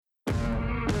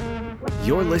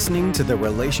You're listening to the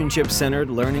Relationship Centered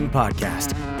Learning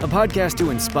Podcast, a podcast to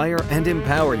inspire and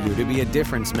empower you to be a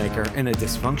difference maker in a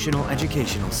dysfunctional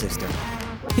educational system.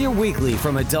 Hear weekly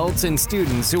from adults and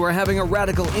students who are having a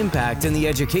radical impact in the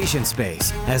education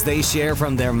space as they share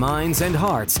from their minds and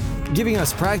hearts, giving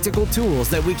us practical tools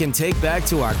that we can take back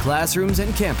to our classrooms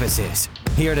and campuses.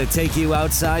 Here to take you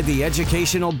outside the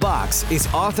educational box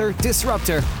is author,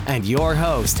 disruptor, and your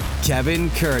host,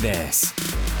 Kevin Curtis.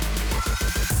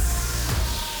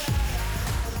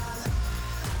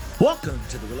 Welcome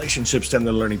to the Relationship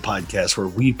Centered Learning Podcast, where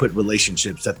we put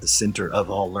relationships at the center of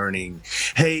all learning.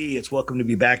 Hey, it's welcome to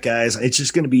be back, guys. It's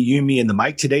just going to be you, me, and the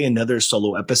mic today, another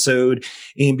solo episode.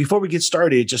 And before we get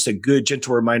started, just a good,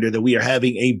 gentle reminder that we are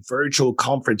having a virtual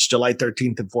conference July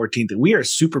 13th and 14th. And we are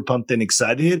super pumped and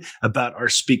excited about our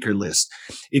speaker list.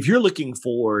 If you're looking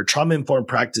for trauma-informed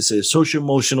practices,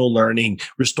 social-emotional learning,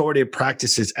 restorative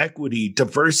practices, equity,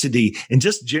 diversity, and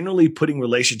just generally putting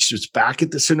relationships back at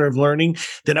the center of learning,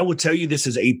 then I will tell you this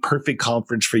is a perfect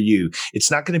conference for you. It's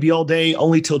not going to be all day,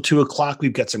 only till 2:00.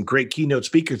 We've got some great keynote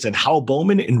speakers, and Hal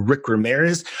Bowman and Rick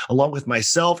Ramirez, along with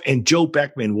myself and Joe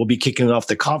Beckman, will be kicking off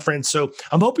the conference. So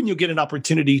I'm hoping you'll get an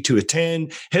opportunity to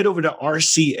attend. Head over to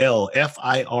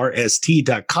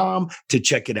rclfirst.com to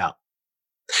check it out.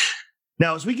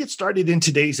 Now, as we get started in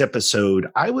today's episode,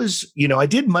 I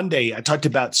did Monday, I talked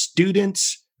about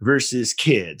students versus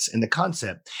kids and the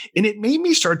concept, and it made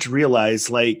me start to realize,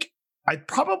 I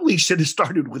probably should have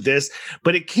started with this,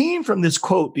 but it came from this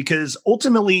quote because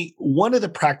ultimately one of the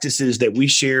practices that we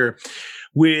share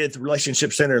with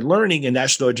relationship-centered learning and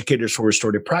National Educators for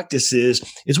Restorative Practices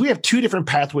is we have two different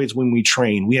pathways when we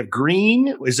train. We have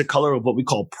green is the color of what we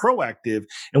call proactive,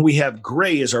 and we have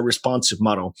gray as our responsive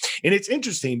model. And it's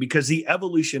interesting because the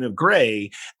evolution of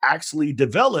gray actually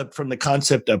developed from the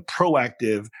concept of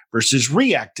proactive versus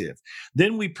reactive.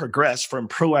 Then we progress from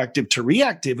proactive to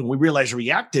reactive, and we realize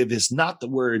reactive is not the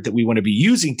word that we want to be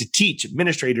using to teach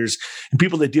administrators and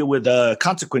people that deal with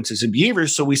consequences and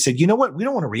behaviors. So we said, you know what? We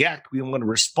don't want to react. We want to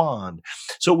respond.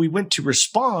 So we went to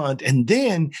respond, and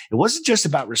then it wasn't just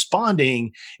about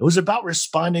responding. It was about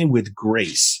responding with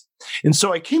grace. And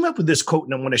so I came up with this quote,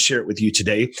 and I want to share it with you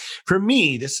today. For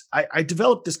me, I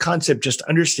developed this concept just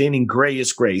understanding gray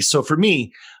is grace. So for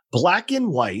me, black and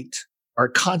white are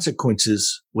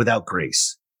consequences without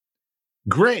grace.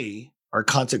 Gray are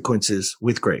consequences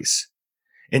with grace.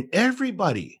 And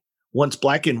everybody wants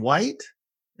black and white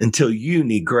until you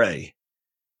need gray.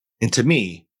 And to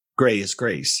me, gray is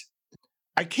grace.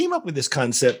 I came up with this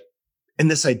concept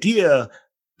and this idea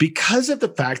because of the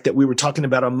fact that we were talking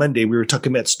about on Monday, we were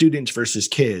talking about students versus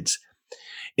kids.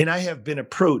 And I have been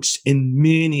approached in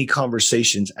many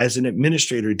conversations as an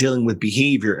administrator dealing with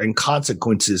behavior and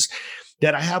consequences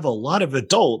that I have a lot of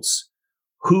adults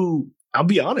who, I'll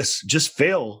be honest, just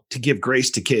fail to give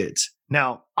grace to kids.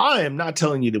 Now, I am not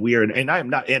telling you that we are, and I am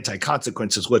not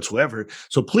anti-consequences whatsoever.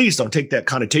 So please don't take that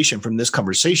connotation from this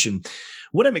conversation.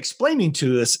 What I'm explaining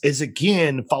to us is,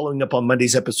 again, following up on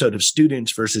Monday's episode of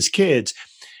students versus kids,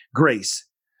 grace.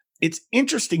 It's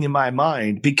interesting in my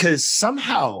mind because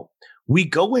somehow we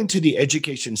go into the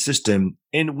education system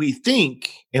and we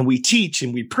think and we teach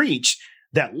and we preach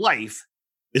that life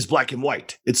is black and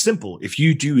white. It's simple. If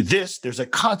you do this, there's a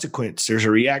consequence, there's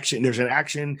a reaction, there's an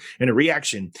action and a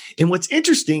reaction. And what's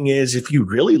interesting is if you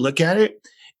really look at it,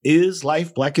 is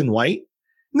life black and white?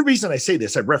 And the reason I say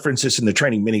this, I've referenced this in the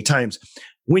training many times.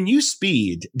 When you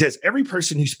speed, does every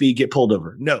person who speed get pulled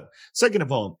over? No. Second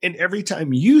of all, and every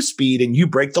time you speed and you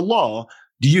break the law,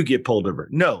 do you get pulled over?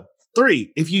 No.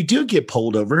 3, if you do get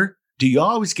pulled over, do you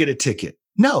always get a ticket?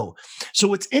 No. So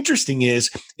what's interesting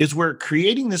is we're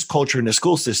creating this culture in the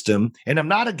school system, and I'm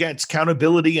not against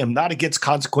accountability. I'm not against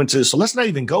consequences. So let's not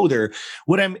even go there.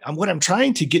 What I'm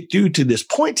trying to get through to this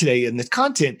point today in this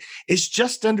content is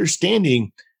just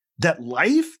understanding that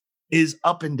life is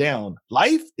up and down.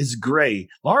 Life is gray.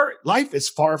 Life is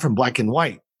far from black and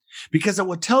white. Because I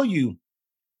will tell you,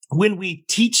 when we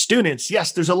teach students,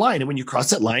 yes, there's a line. And when you cross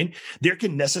that line, there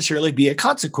can necessarily be a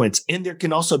consequence. And there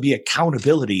can also be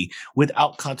accountability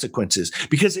without consequences.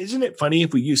 Because isn't it funny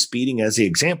if we use speeding as the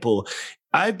example?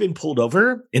 I've been pulled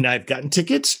over and I've gotten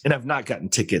tickets and I've not gotten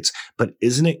tickets. But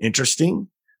isn't it interesting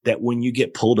that when you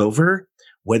get pulled over,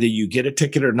 whether you get a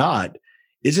ticket or not,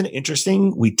 isn't it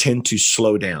interesting? We tend to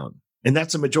slow down. And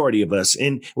that's a majority of us.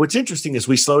 And what's interesting is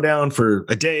we slow down for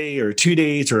a day or 2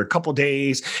 days or a couple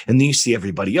days, and then you see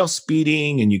everybody else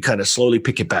speeding and you kind of slowly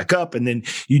pick it back up. And then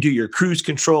you do your cruise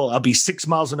control. I'll be 6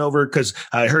 miles and over because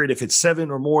I heard if it's 7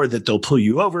 or more that they'll pull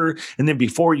you over. And then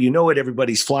before you know it,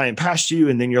 everybody's flying past you.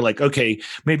 And then you're like, okay,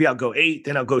 maybe I'll go 8,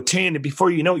 then I'll go 10. And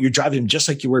before you know it, you're driving just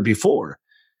like you were before.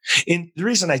 And the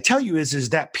reason I tell you is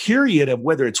that period of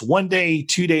whether it's 1 day,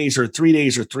 2 days, or 3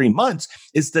 days, or 3 months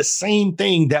is the same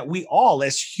thing that we all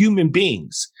as human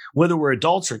beings, whether we're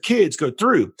adults or kids, go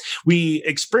through. We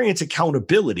experience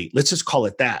accountability. Let's just call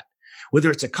it that.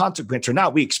 Whether it's a consequence or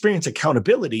not, we experience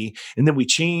accountability and then we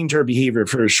change our behavior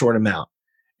for a short amount.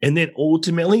 And then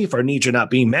ultimately, if our needs are not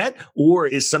being met or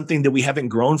is something that we haven't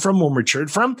grown from or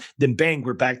matured from, then bang,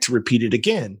 we're back to repeat it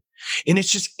again. And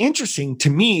it's just interesting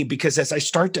to me because as I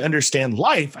start to understand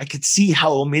life, I could see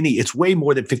how it's way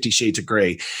more than 50 shades of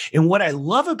gray. And what I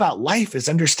love about life is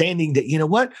understanding that, you know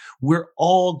what, we're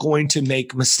all going to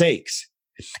make mistakes.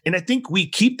 And I think we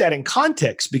keep that in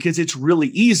context because it's really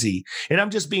easy. And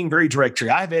I'm just being very direct here.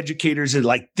 I have educators that are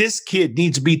like, this kid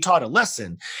needs to be taught a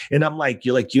lesson. And I'm like,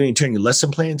 you ain't turning your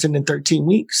lesson plans in 13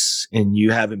 weeks and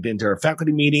you haven't been to our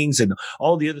faculty meetings and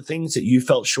all the other things that you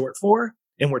felt short for.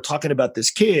 And we're talking about this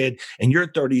kid and you're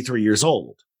 33 years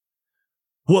old.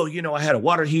 Well, I had a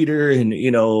water heater and,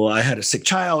 I had a sick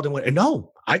child and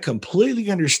no, I completely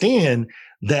understand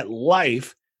that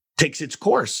life takes its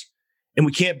course. And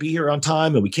we can't be here on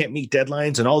time and we can't meet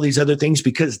deadlines and all these other things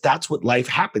because that's what life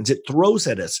happens. It throws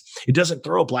at us. It doesn't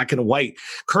throw a black and a white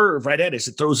curve right at us.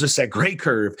 It throws us that gray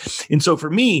curve. And so for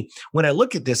me, when I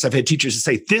look at this, I've had teachers that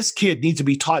say, this kid needs to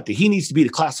be taught that he needs to be to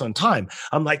class on time.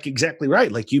 I'm like, exactly right.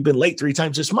 Like you've been late 3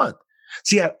 times this month.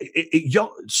 See,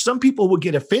 some people will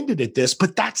get offended at this,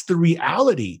 but that's the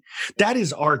reality. That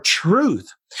is our truth.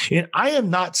 And I am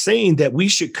not saying that we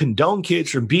should condone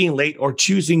kids from being late or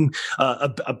choosing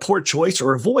a poor choice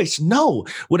or a voice. No,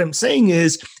 what I'm saying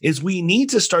is we need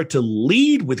to start to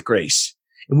lead with grace.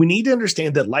 And we need to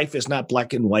understand that life is not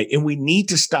black and white. And we need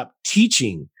to stop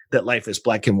teaching that life is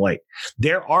black and white.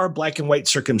 There are black and white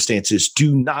circumstances.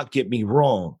 Do not get me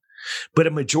wrong. But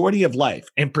a majority of life,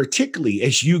 and particularly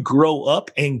as you grow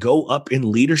up and go up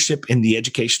in leadership in the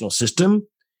educational system,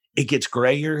 it gets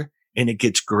grayer and it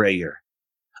gets grayer.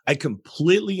 I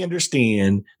completely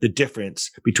understand the difference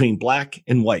between black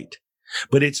and white,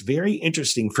 but it's very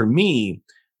interesting for me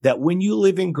that when you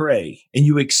live in gray and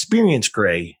you experience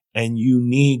gray and you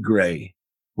need gray,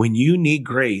 when you need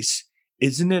grace,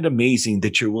 isn't it amazing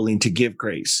that you're willing to give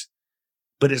grace?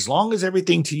 But as long as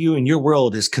everything to you in your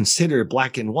world is considered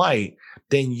black and white,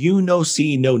 then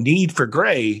see no need for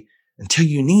gray until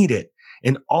you need it.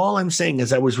 And all I'm saying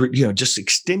is I was, just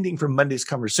extending from Monday's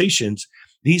conversations,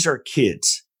 these are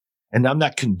kids. And I'm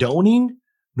not condoning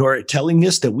nor telling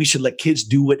us that we should let kids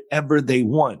do whatever they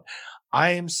want.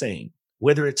 I am saying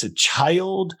whether it's a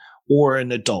child or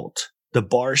an adult, the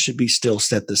bar should be still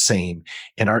set the same.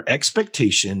 And our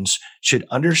expectations should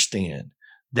understand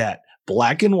that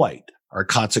black and white are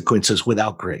consequences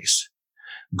without grace.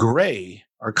 Gray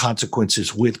are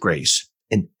consequences with grace.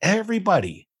 And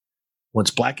everybody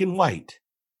wants black and white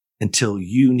until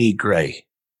you need gray.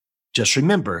 Just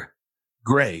remember,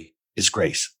 gray is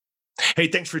grace. Hey,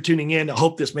 thanks for tuning in. I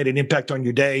hope this made an impact on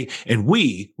your day, and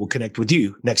we will connect with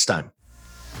you next time.